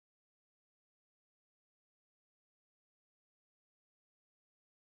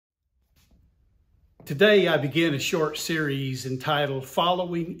Today, I begin a short series entitled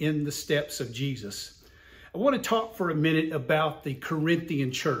Following in the Steps of Jesus. I want to talk for a minute about the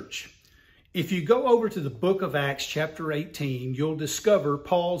Corinthian church. If you go over to the book of Acts, chapter 18, you'll discover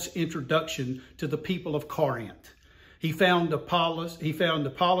Paul's introduction to the people of Corinth. He found Apollos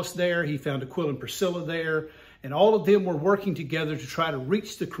there, he found Aquila and Priscilla there, and all of them were working together to try to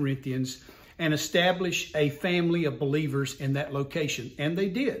reach the Corinthians and establish a family of believers in that location. And they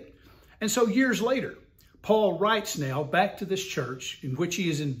did. And so years later, Paul writes now back to this church in which he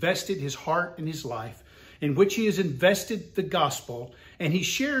has invested his heart and his life, in which he has invested the gospel, and he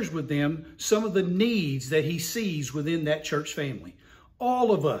shares with them some of the needs that he sees within that church family.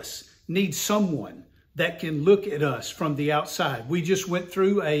 All of us need someone that can look at us from the outside. We just went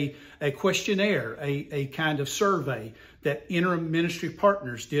through a questionnaire, a kind of survey that Interim Ministry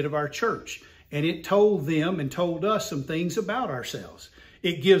Partners did of our church, and it told them and told us some things about ourselves.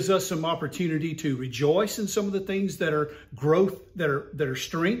 It gives us some opportunity to rejoice in some of the things that are growth, that are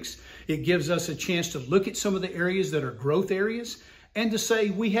strengths. It gives us a chance to look at some of the areas that are growth areas and to say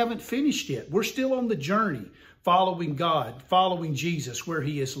we haven't finished yet. We're still on the journey following God, following Jesus where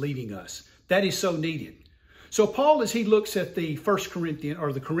he is leading us. That is so needed. So Paul, as he looks at the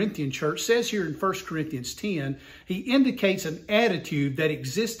Corinthian church, says here in 1 Corinthians 10, he indicates an attitude that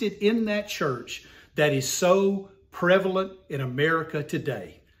existed in that church that is so prevalent in America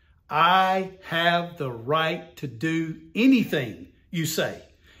today. I have the right to do anything you say.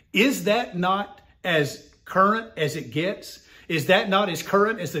 Is that not as current as it gets? Is that not as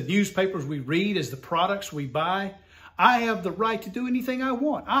current as the newspapers we read, as the products we buy? I have the right to do anything I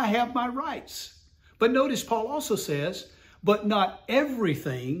want. I have my rights. But notice Paul also says, but not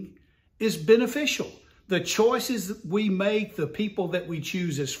everything is beneficial. The choices that we make, the people that we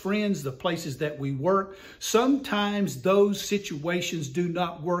choose as friends, the places that we work, sometimes those situations do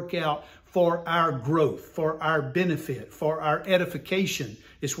not work out for our growth, for our benefit, for our edification,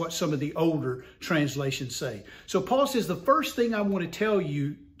 is what some of the older translations say. So Paul says, the first thing I want to tell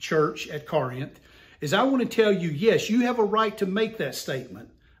you, church at Corinth, is I want to tell you, yes, you have a right to make that statement.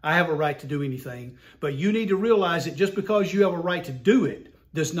 I have a right to do anything, but you need to realize that just because you have a right to do it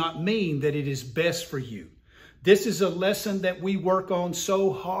does not mean that it is best for you. This is a lesson that we work on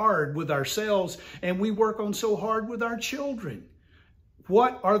so hard with ourselves, and we work on so hard with our children.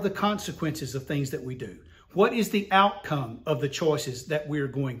 What are the consequences of things that we do? What is the outcome of the choices that we're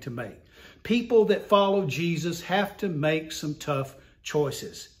going to make? People that follow Jesus have to make some tough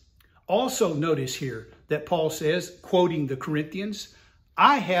choices. Also notice here that Paul says, quoting the Corinthians,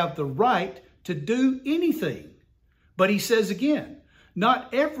 I have the right to do anything. But he says again,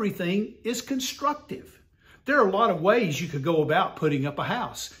 not everything is constructive. There are a lot of ways you could go about putting up a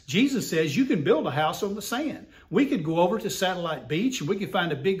house. Jesus says you can build a house on the sand. We could go over to Satellite Beach and we could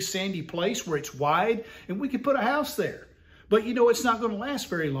find a big sandy place where it's wide and we could put a house there. But you know, it's not going to last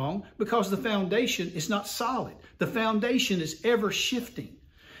very long because the foundation is not solid. The foundation is ever shifting.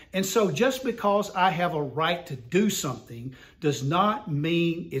 And so just because I have a right to do something does not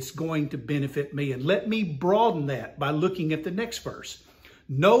mean it's going to benefit me. And let me broaden that by looking at the next verse.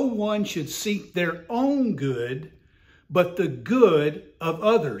 No one should seek their own good, but the good of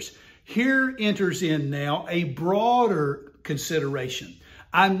others. Here enters in now a broader consideration.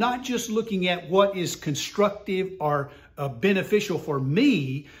 I'm not just looking at what is constructive or beneficial for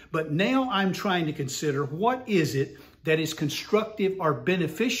me, but now I'm trying to consider what is it that is constructive or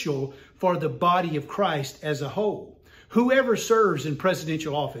beneficial for the body of Christ as a whole. Whoever serves in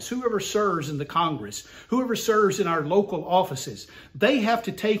presidential office, whoever serves in the Congress, whoever serves in our local offices, they have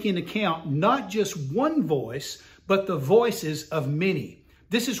to take into account not just one voice, but the voices of many.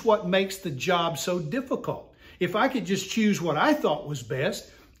 This is what makes the job so difficult. If I could just choose what I thought was best,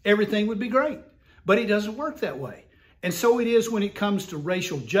 everything would be great. But it doesn't work that way. And so it is when it comes to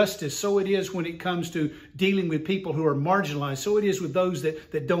racial justice. So it is when it comes to dealing with people who are marginalized. So it is with those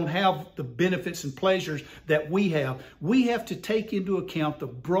that don't have the benefits and pleasures that we have. We have to take into account the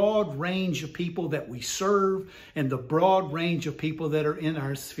broad range of people that we serve and the broad range of people that are in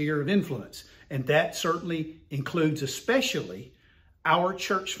our sphere of influence. And that certainly includes especially our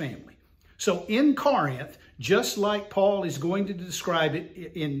church family. So in Corinth, just like Paul is going to describe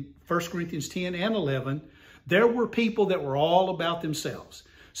it in 1 Corinthians 10 and 11, there were people that were all about themselves.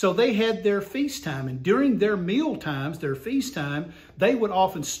 So they had their feast time, and during their meal times, their feast time, they would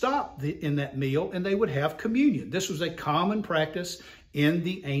often stop in that meal and they would have communion. This was a common practice in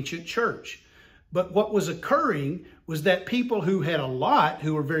the ancient church. But what was occurring was that people who had a lot,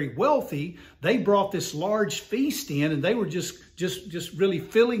 who were very wealthy, they brought this large feast in, and they were just really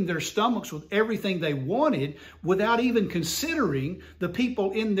filling their stomachs with everything they wanted without even considering the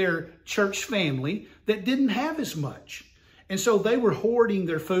people in their church family that didn't have as much. And so they were hoarding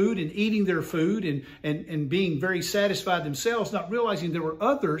their food and eating their food and being very satisfied themselves, not realizing there were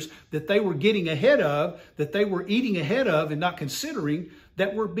others that they were getting ahead of, that they were eating ahead of and not considering,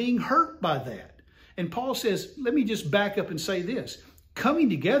 that were being hurt by that. And Paul says, let me just back up and say this. Coming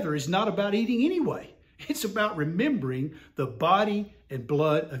together is not about eating anyway. It's about remembering the body and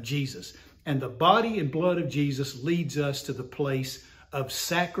blood of Jesus. And the body and blood of Jesus leads us to the place of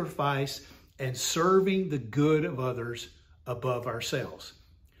sacrifice and serving the good of others above ourselves.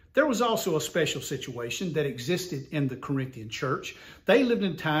 There was also a special situation that existed in the Corinthian church. They lived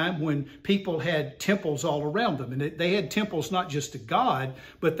in a time when people had temples all around them. And they had temples not just to God,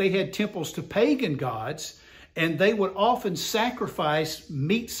 but they had temples to pagan gods. And they would often sacrifice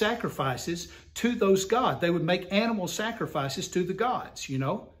meat sacrifices to those gods. They would make animal sacrifices to the gods, you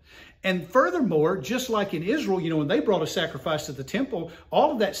know. And furthermore, just like in Israel, you know, when they brought a sacrifice to the temple,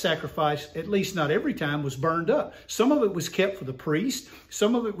 all of that sacrifice, at least not every time, was burned up. Some of it was kept for the priest.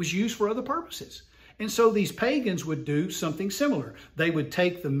 Some of it was used for other purposes. And so these pagans would do something similar. They would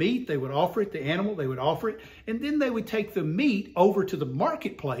take the meat, they would offer it, the animal, they would offer it, and then they would take the meat over to the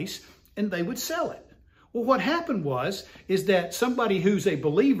marketplace and they would sell it. Well, what happened is that somebody who's a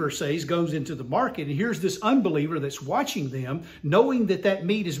believer, says, goes into the market, and here's this unbeliever that's watching them, knowing that that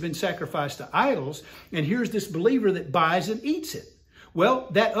meat has been sacrificed to idols, and here's this believer that buys and eats it. Well,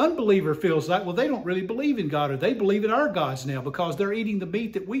 that unbeliever feels like, well, they don't really believe in God, or they believe in our gods now because they're eating the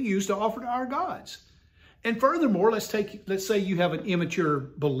meat that we use to offer to our gods. And furthermore, let's say you have an immature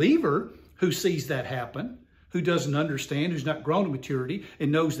believer who sees that happen, who doesn't understand, who's not grown to maturity,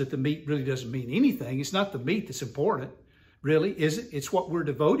 and knows that the meat really doesn't mean anything. It's not the meat that's important, really, is it? It's what we're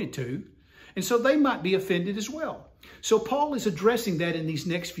devoted to. And so they might be offended as well. So Paul is addressing that in these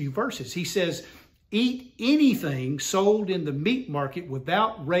next few verses. He says, eat anything sold in the meat market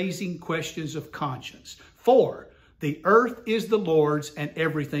without raising questions of conscience. For the earth is the Lord's and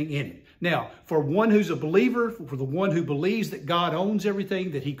everything in it. Now, for one who's a believer, for the one who believes that God owns everything,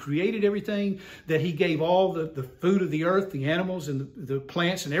 that he created everything, that he gave all the food of the earth, the animals and the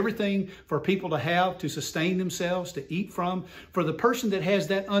plants and everything for people to have, to sustain themselves, to eat from, for the person that has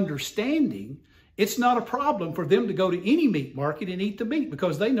that understanding, it's not a problem for them to go to any meat market and eat the meat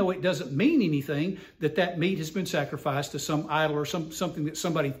because they know it doesn't mean anything, that meat has been sacrificed to some idol or something that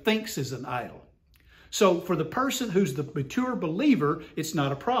somebody thinks is an idol. So for the person who's the mature believer, it's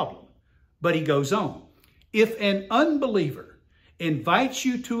not a problem. But he goes on, if an unbeliever invites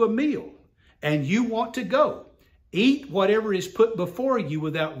you to a meal and you want to go, eat whatever is put before you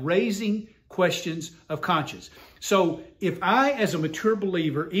without raising questions of conscience. So if I, as a mature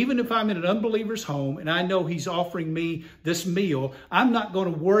believer, even if I'm in an unbeliever's home and I know he's offering me this meal, I'm not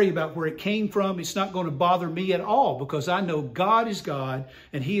going to worry about where it came from. It's not going to bother me at all because I know God is God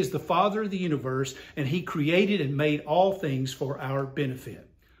and he is the Father of the universe and he created and made all things for our benefit.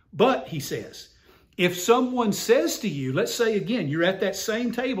 But, he says, if someone says to you, let's say again, you're at that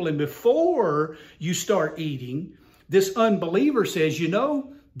same table and before you start eating, this unbeliever says, you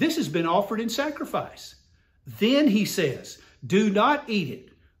know, this has been offered in sacrifice. Then he says, do not eat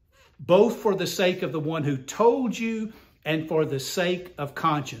it, both for the sake of the one who told you and for the sake of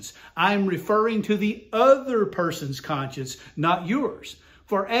conscience. I'm referring to the other person's conscience, not yours.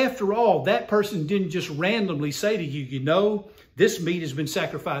 For after all, that person didn't just randomly say to you, you know, this meat has been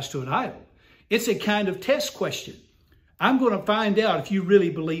sacrificed to an idol. It's a kind of test question. I'm going to find out if you really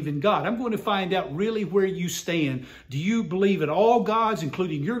believe in God. I'm going to find out really where you stand. Do you believe in all gods,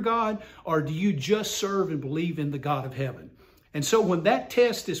 including your God, or do you just serve and believe in the God of heaven? And so when that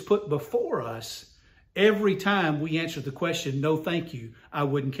test is put before us, every time we answer the question, no, thank you, I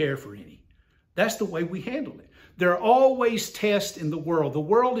wouldn't care for any. That's the way we handle it. There are always tests in the world. The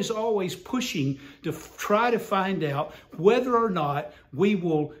world is always pushing to try to find out whether or not we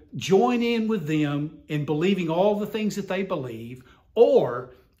will join in with them in believing all the things that they believe,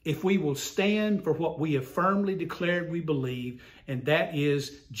 or if we will stand for what we have firmly declared we believe, and that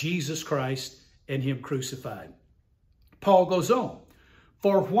is Jesus Christ and him crucified. Paul goes on,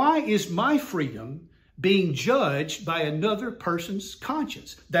 for why is my freedom being judged by another person's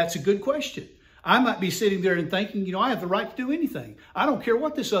conscience? That's a good question. I might be sitting there and thinking, you know, I have the right to do anything. I don't care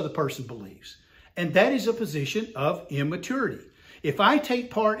what this other person believes. And that is a position of immaturity. If I take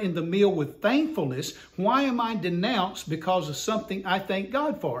part in the meal with thankfulness, why am I denounced because of something I thank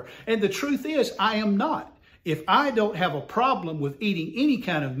God for? And the truth is, I am not. If I don't have a problem with eating any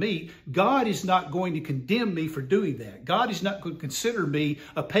kind of meat, God is not going to condemn me for doing that. God is not going to consider me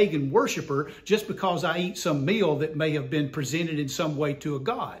a pagan worshiper just because I eat some meal that may have been presented in some way to a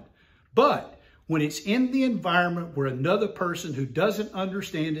god. But when it's in the environment where another person who doesn't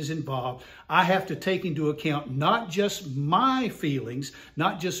understand is involved, I have to take into account not just my feelings,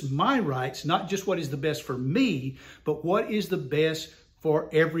 not just my rights, not just what is the best for me, but what is the best for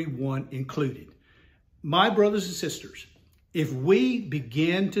everyone included. My brothers and sisters, if we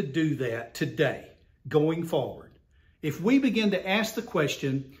begin to do that today, going forward, if we begin to ask the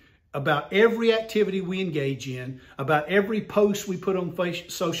question about every activity we engage in, about every post we put on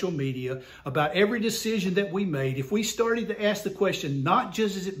social media, about every decision that we made, if we started to ask the question, not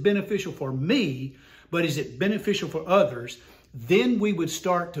just is it beneficial for me, but is it beneficial for others, then we would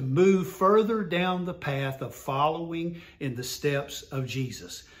start to move further down the path of following in the steps of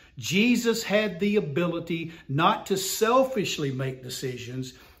Jesus. Jesus had the ability not to selfishly make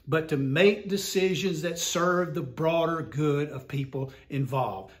decisions, but to make decisions that serve the broader good of people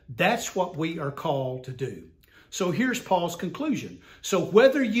involved. That's what we are called to do. So here's Paul's conclusion. So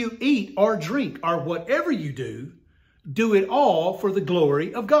whether you eat or drink or whatever you do, do it all for the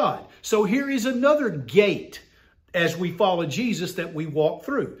glory of God. So here is another gate as we follow Jesus that we walk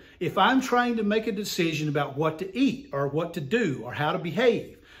through. If I'm trying to make a decision about what to eat or what to do or how to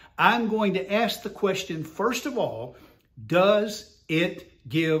behave, I'm going to ask the question, first of all, does it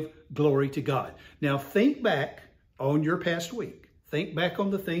give glory to God? Now think back on your past week. Think back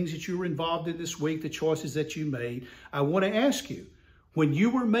on the things that you were involved in this week, the choices that you made. I want to ask you, when you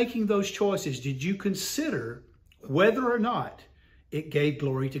were making those choices, did you consider whether or not it gave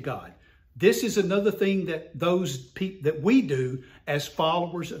glory to God? This is another thing that we do as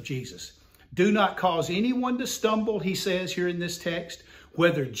followers of Jesus. Do not cause anyone to stumble, he says here in this text,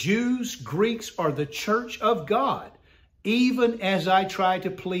 whether Jews, Greeks, or the church of God, even as I try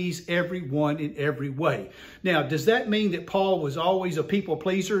to please everyone in every way. Now, does that mean that Paul was always a people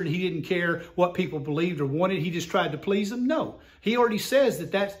pleaser and he didn't care what people believed or wanted? He just tried to please them? No. He already says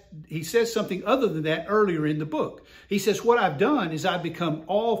he says something other than that earlier in the book. He says, what I've done is I've become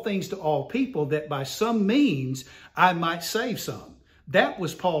all things to all people, that by some means I might save some. That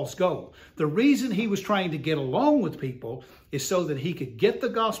was Paul's goal. The reason he was trying to get along with people is so that he could get the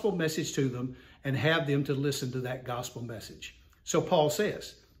gospel message to them and have them to listen to that gospel message. So Paul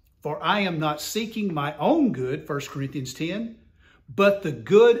says, for I am not seeking my own good, 1 Corinthians 10, but the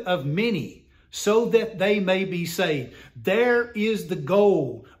good of many, so that they may be saved. There is the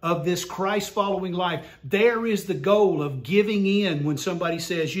goal of this Christ-following life. There is the goal of giving in when somebody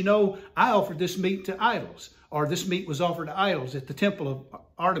says, you know, I offered this meat to idols, or this meat was offered to idols at the temple of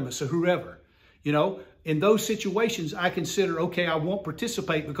Artemis or whoever. You know, in those situations, I consider, okay, I won't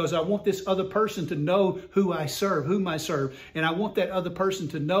participate because I want this other person to know whom I serve. And I want that other person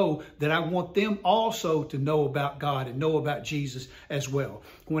to know that I want them also to know about God and know about Jesus as well.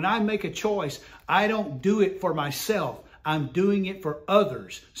 When I make a choice, I don't do it for myself. I'm doing it for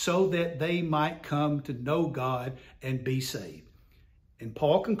others so that they might come to know God and be saved. And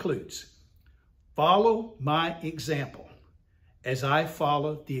Paul concludes, follow my example as I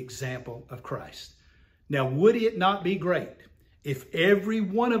follow the example of Christ. Now, would it not be great if every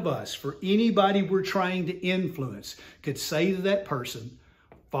one of us, for anybody we're trying to influence, could say to that person,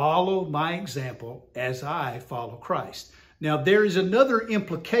 follow my example as I follow Christ? Now, there is another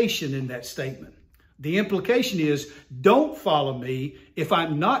implication in that statement. The implication is, don't follow me if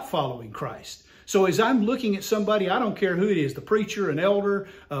I'm not following Christ. So as I'm looking at somebody, I don't care who it is, the preacher, an elder,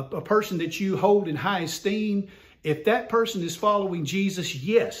 a person that you hold in high esteem, if that person is following Jesus,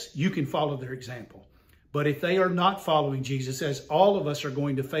 yes, you can follow their example. But if they are not following Jesus, as all of us are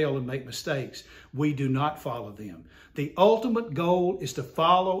going to fail and make mistakes, we do not follow them. The ultimate goal is to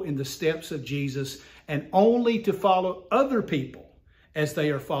follow in the steps of Jesus and only to follow other people as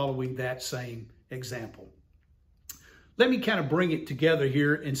they are following that same example. Let me kind of bring it together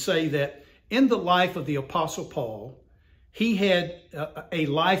here and say that in the life of the Apostle Paul, he had a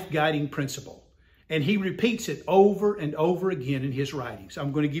life guiding principle. And he repeats it over and over again in his writings.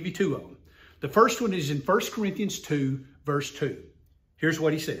 I'm going to give you two of them. The first one is in 1 Corinthians 2, verse 2. Here's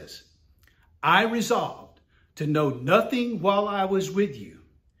what he says. I resolved to know nothing while I was with you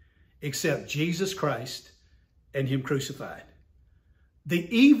except Jesus Christ and him crucified. The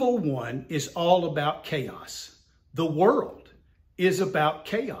evil one is all about chaos. The world is about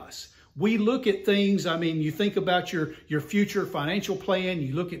chaos. We look at things, I mean, you think about your future financial plan,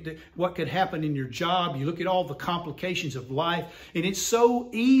 you look at what could happen in your job, you look at all the complications of life, and it's so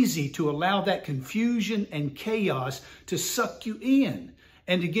easy to allow that confusion and chaos to suck you in.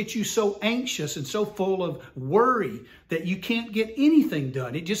 and to get you so anxious and so full of worry that you can't get anything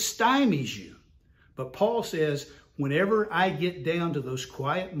done. It just stymies you. But Paul says, whenever I get down to those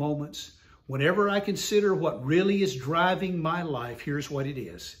quiet moments, whenever I consider what really is driving my life, here's what it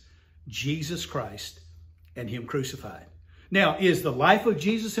is: Jesus Christ and Him crucified. Now, is the life of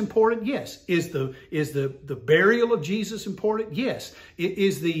Jesus important? Yes. Is the burial of Jesus important? Yes.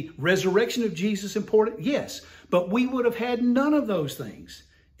 Is the resurrection of Jesus important? Yes. But we would have had none of those things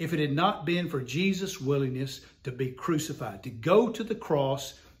if it had not been for Jesus' willingness to be crucified, to go to the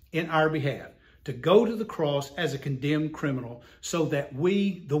cross in our behalf, to go to the cross as a condemned criminal so that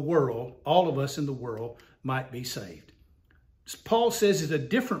we, the world, all of us in the world, might be saved. Paul says it a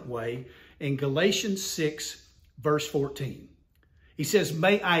different way in Galatians 6, verse 14. He says,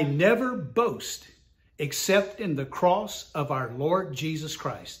 "May I never boast except in the cross of our Lord Jesus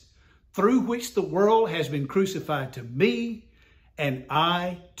Christ, through which the world has been crucified to me and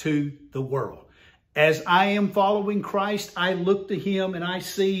I to the world." As I am following Christ, I look to Him and I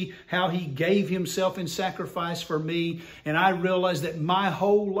see how He gave Himself in sacrifice for me. And I realize that my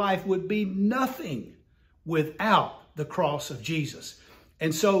whole life would be nothing without the cross of Jesus.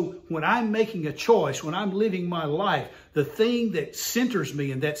 And so when I'm making a choice, when I'm living my life, the thing that centers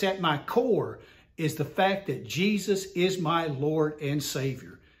me and that's at my core is the fact that Jesus is my Lord and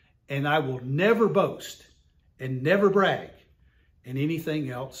Savior. And I will never boast and never brag in anything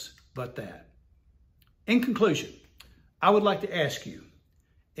else but that. In conclusion, I would like to ask you,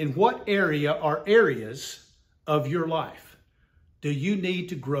 in what area or areas of your life do you need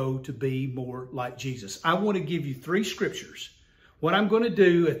to grow to be more like Jesus? I want to give you 3 scriptures. What I'm going to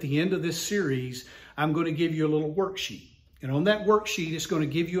do at the end of this series, I'm going to give you a little worksheet. And on that worksheet, it's going to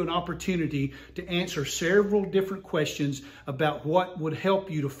give you an opportunity to answer several different questions about what would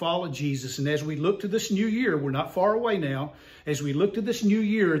help you to follow Jesus. And as we look to this new year, we're not far away now. As we look to this new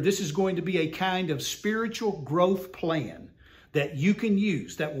year, this is going to be a kind of spiritual growth plan that you can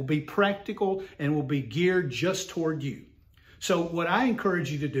use that will be practical and will be geared just toward you. So what I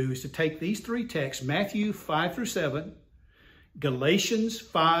encourage you to do is to take these 3 texts, Matthew 5 through 7, Galatians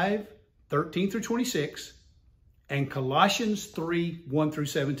 5, 13 through 26, and Colossians 3, 1 through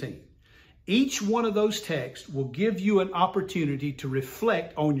 17. Each one of those texts will give you an opportunity to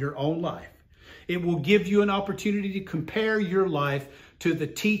reflect on your own life. It will give you an opportunity to compare your life to the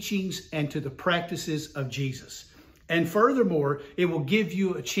teachings and to the practices of Jesus. And furthermore, it will give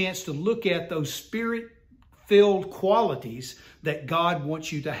you a chance to look at those spirit-filled qualities that God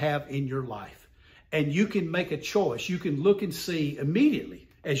wants you to have in your life. And you can make a choice. You can look and see immediately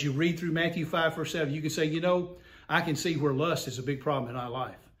as you read through Matthew 5, verse 7. You can say, you know, I can see where lust is a big problem in my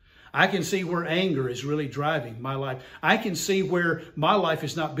life. I can see where anger is really driving my life. I can see where my life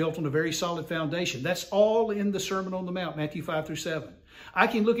is not built on a very solid foundation. That's all in the Sermon on the Mount, Matthew 5 through 7. I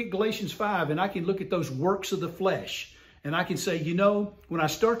can look at Galatians 5 and I can look at those works of the flesh. And I can say, you know, when I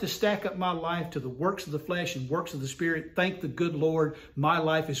start to stack up my life to the works of the flesh and works of the Spirit, thank the good Lord, my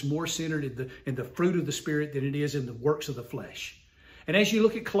life is more centered in the fruit of the Spirit than it is in the works of the flesh. And as you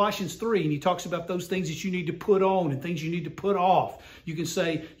look at Colossians 3, and he talks about those things that you need to put on and things you need to put off, you can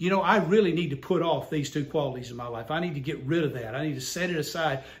say, you know, I really need to put off these 2 qualities in my life. I need to get rid of that. I need to set it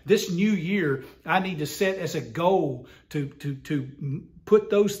aside. This new year, I need to set as a goal to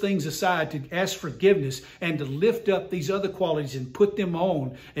put those things aside, to ask forgiveness, and to lift up these other qualities and put them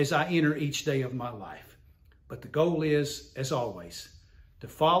on as I enter each day of my life. But the goal is, as always, to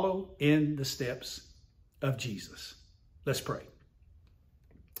follow in the steps of Jesus. Let's pray.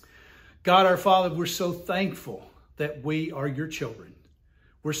 God, our Father, we're so thankful that we are your children.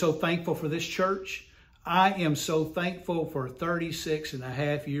 We're so thankful for this church. I am so thankful for 36 and a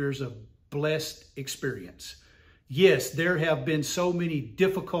half years of blessed experience. Yes, there have been so many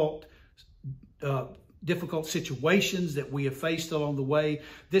difficult situations that we have faced along the way.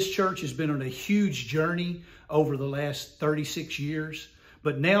 This church has been on a huge journey over the last 36 years.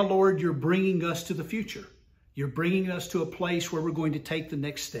 But now, Lord, you're bringing us to the future. You're bringing us to a place where we're going to take the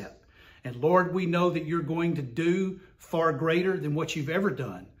next step. And Lord, we know that you're going to do far greater than what you've ever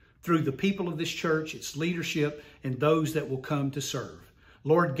done through the people of this church, its leadership, and those that will come to serve.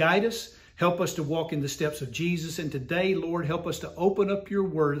 Lord, guide us. Help us to walk in the steps of Jesus. And today, Lord, help us to open up your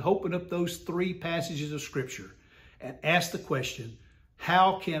word, open up those 3 passages of Scripture, and ask the question,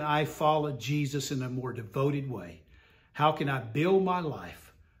 how can I follow Jesus in a more devoted way? How can I build my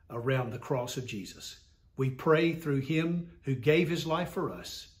life around the cross of Jesus? We pray through him who gave his life for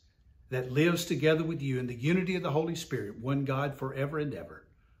us, that lives together with you in the unity of the Holy Spirit, one God forever and ever.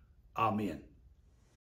 Amen.